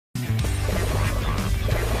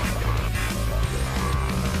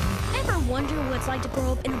wonder what it's like to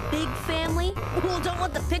grow up in a big family? Well, don't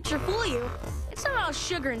let the picture fool you. It's not all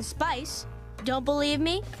sugar and spice. Don't believe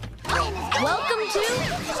me? Welcome to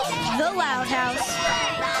the Loud House.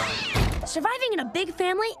 Surviving in a big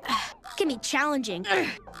family can be challenging.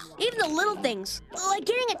 Even the little things, like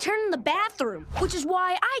getting a turn in the bathroom, which is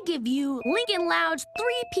why I give you Lincoln Loud's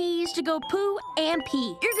 3 P's to go poo and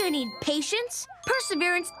pee. You're gonna need patience,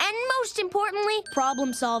 perseverance, and most importantly,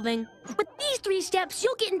 problem solving. With these 3 steps,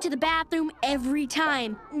 you'll get into the bathroom every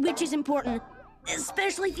time, which is important,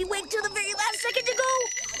 especially if you wait till the very last second to go.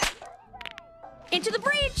 Into the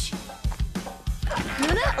breach.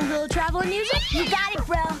 Luna, a little traveling music? You got it,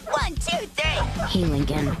 bro. 1, 2, 3. Hey,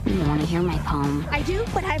 Lincoln, you want to hear my poem? I do,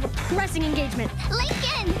 but I have a pressing engagement.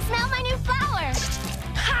 Lincoln, smell my new flower.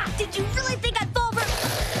 Ha! Did you really think I'd fall for...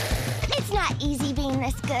 It's not easy being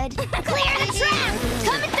this good. Clear the trap!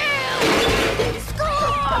 Coming through!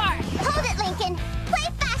 Score! Hold it, Lincoln.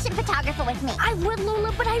 Play fashion photographer with me. I would,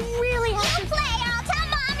 Lola, but I really have You play, or I'll tell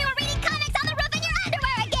Mom you were reading comics on the roof in your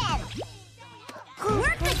underwear again.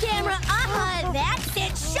 Work the camera. That's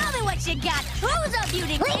it. Show me what you got. Who's a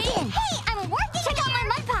beauty queen? Lincoln, hey, I'm working. Check out my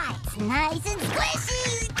mud pie. It's nice and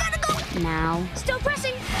squishy. Gotta go. Now. Still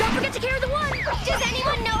pressing. Don't forget to carry the one. Does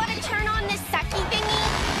anyone know how to turn on this sucky thingy?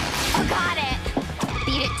 Oh, got it.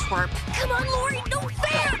 Beat it, twerp. Come on, Lori. No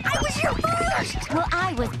fair. I was here first. Well,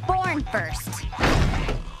 I was born first.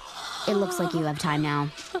 It looks like you have time now.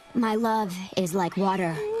 My love is like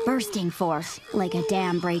water, bursting forth, like a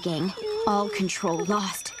dam breaking. All control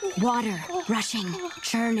lost. Water, rushing,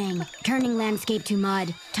 churning, turning landscape to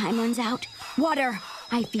mud. Time runs out. Water,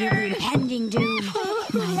 I fear the impending doom.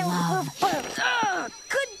 My love.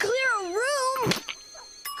 Could clear a room.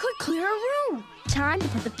 Could clear a room. Time to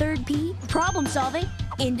put the 3rd P, problem solving,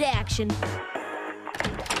 into action.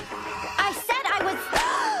 I said I was...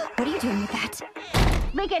 What are you doing with that?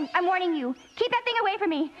 Lincoln, I'm warning you. Keep that thing away from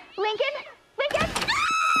me. Lincoln? Lincoln?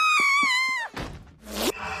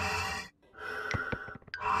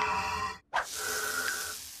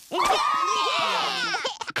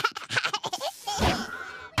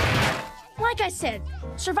 Like I said,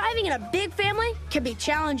 surviving in a big family can be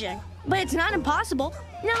challenging, but it's not impossible.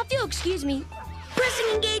 Now, if you'll excuse me, pressing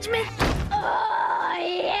engagement. Oh,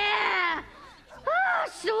 yeah! Oh,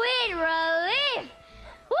 sweet relief!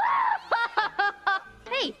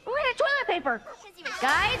 Hey, we're out of toilet paper.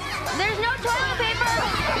 Guys, there's no toilet paper.